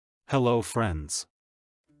Hello friends.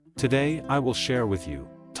 Today I will share with you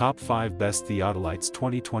top 5 best Theodolites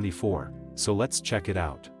 2024, so let's check it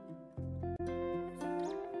out.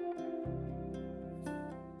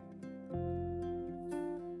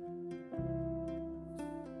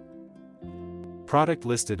 Product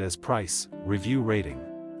listed as price, review rating.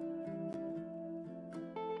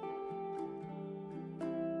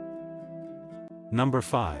 Number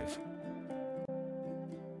 5.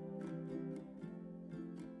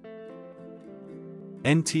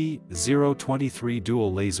 NT-023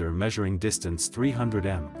 Dual Laser Measuring Distance 300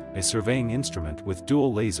 m, a surveying instrument with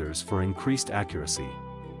dual lasers for increased accuracy.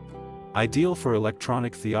 Ideal for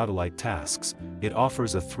electronic theodolite tasks, it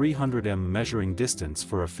offers a 300 m measuring distance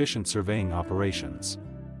for efficient surveying operations.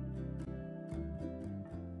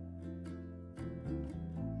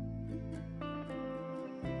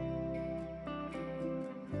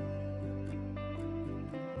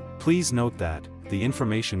 Please note that the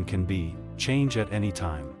information can be changed at any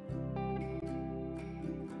time.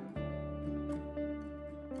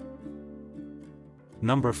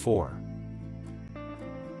 Number 4.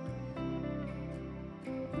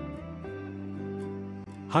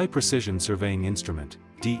 High Precision Surveying Instrument,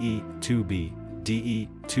 DE-2B.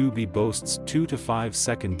 DE-2B boasts 2 to 5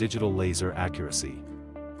 second digital laser accuracy.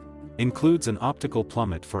 Includes an optical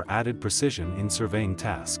plummet for added precision in surveying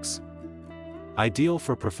tasks. Ideal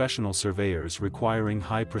for professional surveyors requiring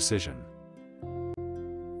high precision.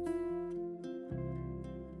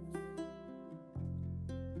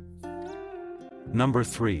 Number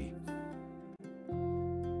 3.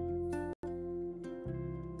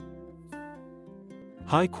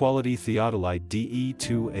 High-quality Theodolite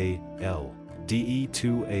DE-2AL.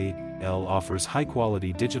 DE-2AL offers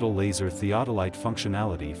high-quality digital laser theodolite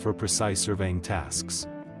functionality for precise surveying tasks.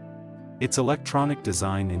 Its electronic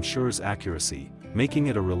design ensures accuracy, making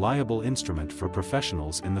it a reliable instrument for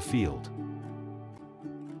professionals in the field.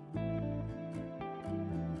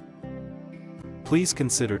 Please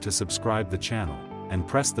consider to subscribe the channel, and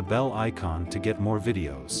press the bell icon to get more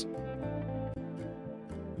videos.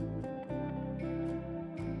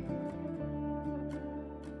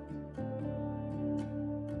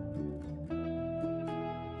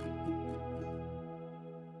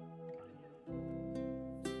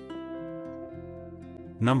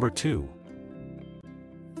 Number 2.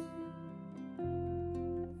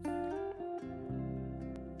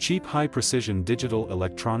 Cheap high-precision digital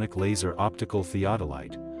electronic laser optical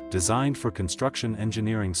theodolite, designed for construction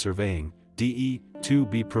engineering surveying,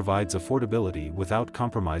 DE-2B provides affordability without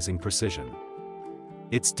compromising precision.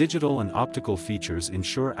 Its digital and optical features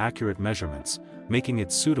ensure accurate measurements, making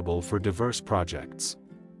it suitable for diverse projects.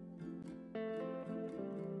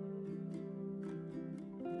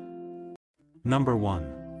 Number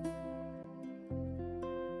 1.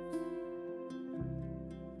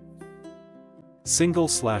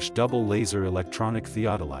 Single/double laser electronic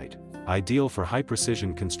theodolite, ideal for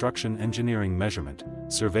high-precision construction engineering measurement,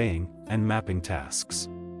 surveying, and mapping tasks.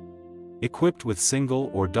 Equipped with single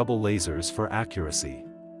or double lasers for accuracy.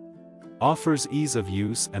 Offers ease of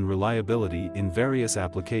use and reliability in various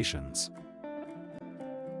applications.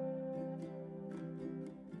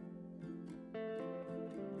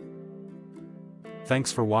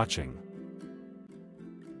 Thanks for watching.